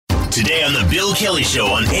Today on the Bill Kelly Show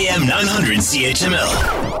on AM 900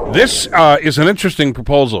 CHML. This is an interesting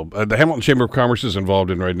proposal. The Hamilton Chamber of Commerce is involved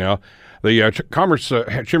in right now. The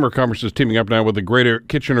Chamber of Commerce is teaming up now with the Greater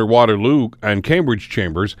Kitchener-Waterloo and Cambridge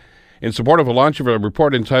Chambers in support of the launch of a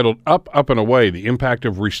report entitled Up, Up and Away, the Impact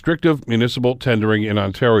of Restrictive Municipal Tendering in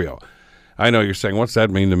Ontario. I know you're saying, what's that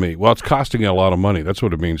mean to me? Well, it's costing you a lot of money. That's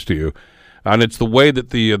what it means to you. And it's the way that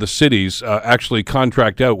the cities actually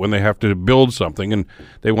contract out when they have to build something and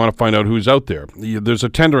they want to find out who's out there. There's a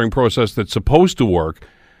tendering process that's supposed to work,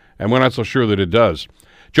 and we're not so sure that it does.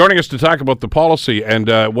 Joining us to talk about the policy and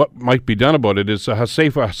what might be done about it is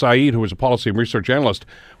Hasaifa Saeed, who is a policy and research analyst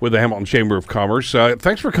with the Hamilton Chamber of Commerce.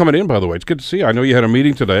 Thanks for coming in, by the way. It's good to see you. I know you had a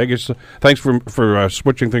meeting today. I guess thanks for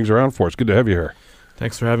switching things around for us. Good to have you here.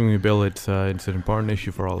 Thanks for having me, Bill. It's an important issue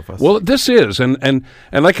for all of us. Well, this is, and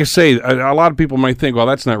like I say, a lot of people might think, well,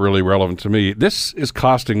 that's not really relevant to me. This is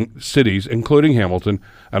costing cities, including Hamilton,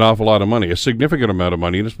 an awful lot of money, a significant amount of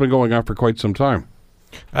money, and it's been going on for quite some time.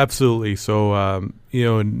 Absolutely. So,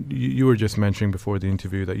 you were just mentioning before the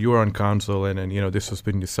interview that you were on council and this was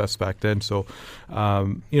being discussed back then. So,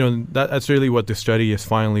 that's really what the study is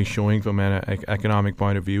finally showing from an economic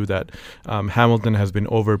point of view, that Hamilton has been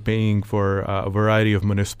overpaying for a variety of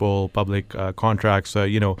municipal public contracts,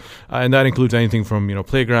 and that includes anything from,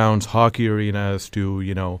 playgrounds, hockey arenas to,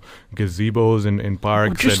 gazebos and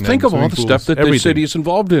parks. Well, just think of all the stuff that the city is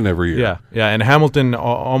involved in every year. Yeah. And Hamilton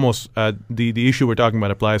almost, the issue we're talking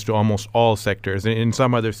about applies to almost all sectors. In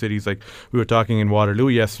some other cities, like we were talking in Waterloo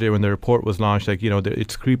yesterday when the report was launched,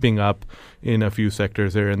 it's creeping up in a few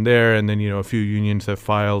sectors here and there, and then a few unions have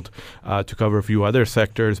filed to cover a few other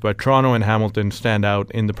sectors. But Toronto and Hamilton stand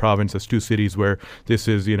out in the province as two cities where this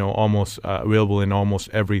is almost available in almost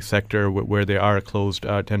every sector where there are closed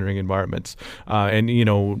tendering environments, and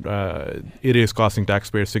it is costing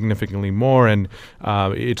taxpayers significantly more, and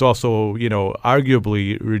it's also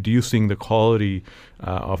arguably reducing the quality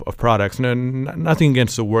of products. Nothing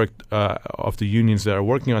against the work of the unions that are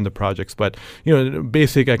working on the projects, but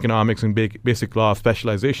basic economics and basic law of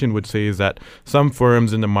specialization would say is that some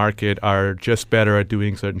firms in the market are just better at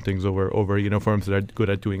doing certain things over firms that are good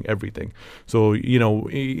at doing everything. So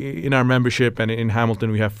in our membership and in Hamilton,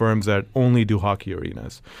 we have firms that only do hockey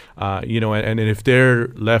arenas, and if they're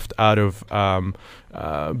left out of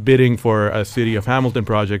bidding for a City of Hamilton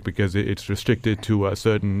project because it's restricted to a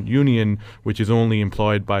certain union, which is only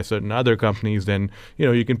employed by certain other companies, then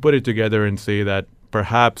you can put it together and say that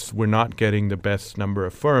perhaps we're not getting the best number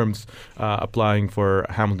of firms applying for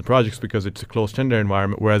Hamilton projects because it's a closed tender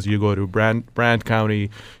environment, whereas you go to Brant County,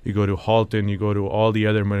 you go to Halton, you go to all the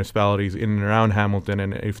other municipalities in and around Hamilton,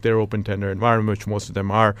 and if they're open tender environment, which most of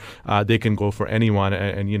them are, they can go for anyone.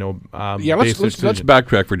 Let's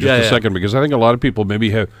backtrack for just a second, because I think a lot of people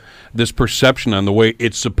maybe have this perception on the way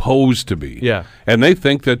it's supposed to be. Yeah. And they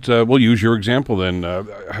think that, we'll use your example then,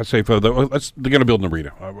 say they're going to build an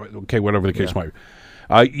arena, whatever the case might be.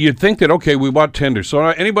 You'd think that, we want tenders. So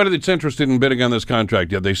anybody that's interested in bidding on this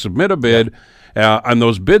contract, they submit a bid, and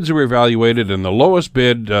those bids are evaluated, and the lowest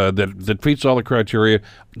bid that fits all the criteria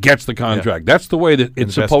gets the contract. That's the way that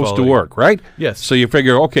it's supposed to work, right? Yes. So you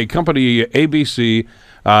figure, company ABC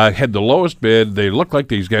had the lowest bid. They look like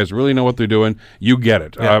these guys really know what they're doing. You get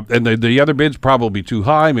it. Yeah. And the other bid's probably too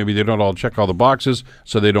high. Maybe they don't all check all the boxes,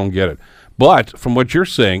 so they don't get it. But from what you're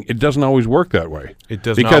saying, it doesn't always work that way. It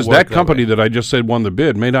does because not work that company that I just said won the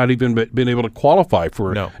bid may not even been able to qualify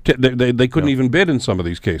for. No. They couldn't even bid in some of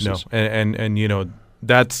these cases. No, and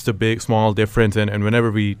that's the small difference. And whenever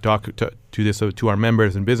we talk to our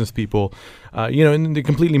members and business people, and they're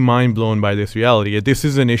completely mind blown by this reality. This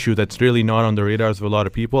is an issue that's really not on the radars of a lot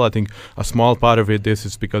of people. I think a small part of this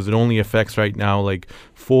is because it only affects right now like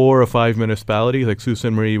 4 or 5 municipalities, like Sault Ste.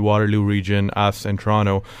 Marie, Waterloo Region, us, and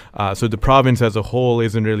Toronto. So the province as a whole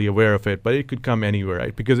isn't really aware of it, but it could come anywhere,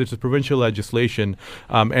 right? Because it's a provincial legislation,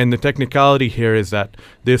 and the technicality here is that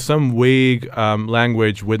there's some vague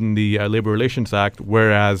language within the Labor Relations Act,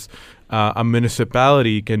 whereas a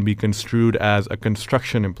municipality can be construed as a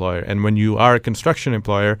construction employer. And when you are a construction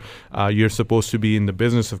employer, you're supposed to be in the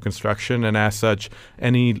business of construction. And as such,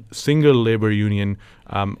 any single labor union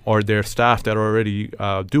or their staff that already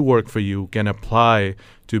do work for you can apply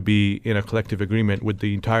to be in a collective agreement with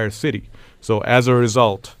the entire city. So as a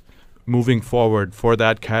result, moving forward for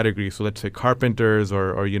that category, so let's say carpenters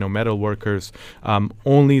or metal workers,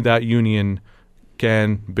 only that union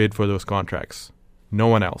can bid for those contracts. No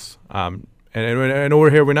one else. And over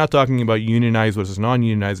here, we're not talking about unionized versus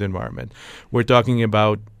non-unionized environment. We're talking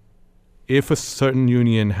about if a certain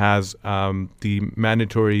union has the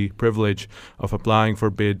mandatory privilege of applying for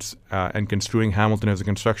bids and construing Hamilton as a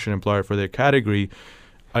construction employer for their category,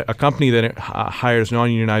 a company that hires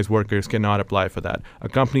non-unionized workers cannot apply for that. A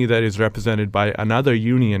company that is represented by another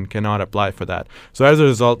union cannot apply for that. So as a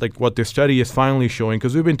result, like what the study is finally showing,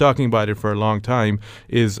 because we've been talking about it for a long time,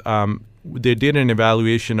 is they did an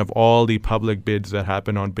evaluation of all the public bids that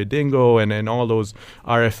happen on Biddingo and all those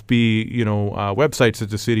RFP, websites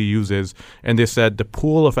that the city uses, and they said the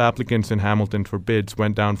pool of applicants in Hamilton for bids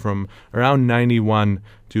went down from around 91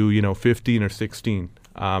 to 15 or 16.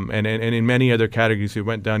 And in many other categories, it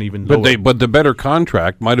went down even lower. But the better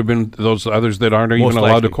contract might have been those others that aren't even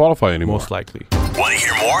allowed to qualify anymore. Most likely. Want to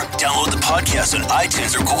hear more? Download the podcast on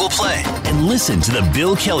iTunes or Google Play and listen to The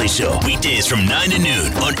Bill Kelly Show weekdays from 9 to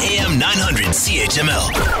noon on AM 900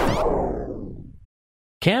 CHML.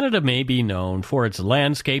 Canada may be known for its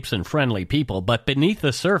landscapes and friendly people, but beneath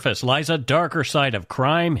the surface lies a darker side of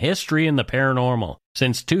crime, history, and the paranormal.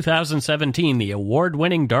 Since 2017, the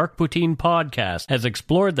award-winning Dark Poutine podcast has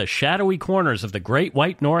explored the shadowy corners of the Great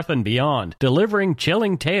White North and beyond, delivering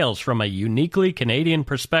chilling tales from a uniquely Canadian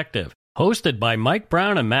perspective. Hosted by Mike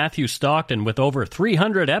Brown and Matthew Stockton with over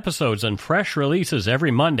 300 episodes and fresh releases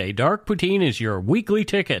every Monday, Dark Poutine is your weekly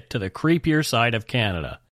ticket to the creepier side of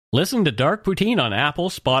Canada. Listen to Dark Poutine on Apple,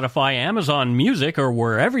 Spotify, Amazon Music, or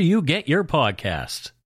wherever you get your podcasts.